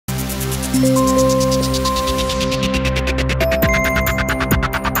A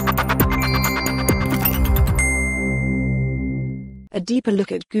deeper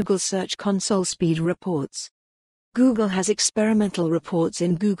look at Google Search Console speed reports. Google has experimental reports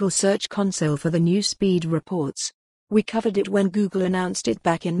in Google Search Console for the new speed reports. We covered it when Google announced it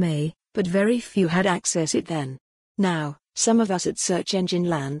back in May, but very few had access it then. Now, some of us at Search Engine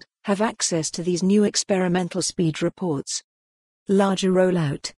Land have access to these new experimental speed reports. Larger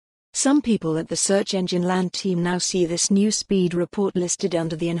rollout. Some people at the Search Engine Land team now see this new speed report listed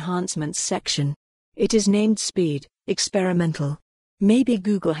under the Enhancements section. It is named Speed Experimental. Maybe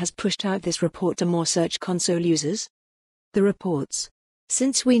Google has pushed out this report to more Search Console users? The reports.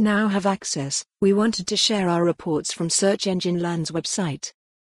 Since we now have access, we wanted to share our reports from Search Engine Land's website.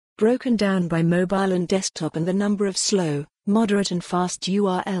 Broken down by mobile and desktop and the number of slow, moderate and fast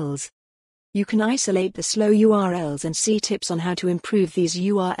URLs. You can isolate the slow URLs and see tips on how to improve these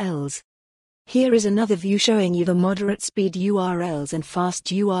URLs. Here is another view showing you the moderate speed URLs and fast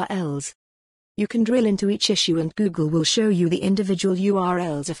URLs. You can drill into each issue and Google will show you the individual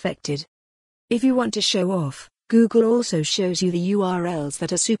URLs affected. If you want to show off, Google also shows you the URLs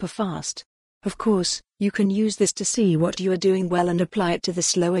that are super fast. Of course, you can use this to see what you are doing well and apply it to the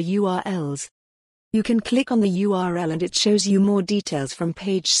slower URLs. You can click on the URL and it shows you more details from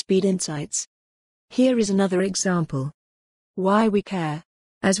Page Speed Insights. Here is another example. Why we care.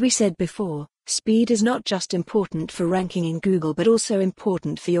 As we said before, speed is not just important for ranking in Google but also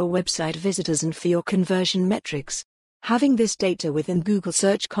important for your website visitors and for your conversion metrics. Having this data within Google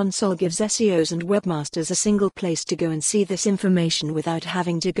Search Console gives SEOs and webmasters a single place to go and see this information without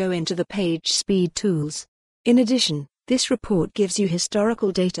having to go into the page speed tools. In addition, this report gives you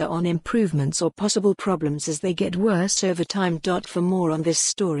historical data on improvements or possible problems as they get worse over time. For more on this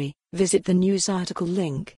story, visit the news article link.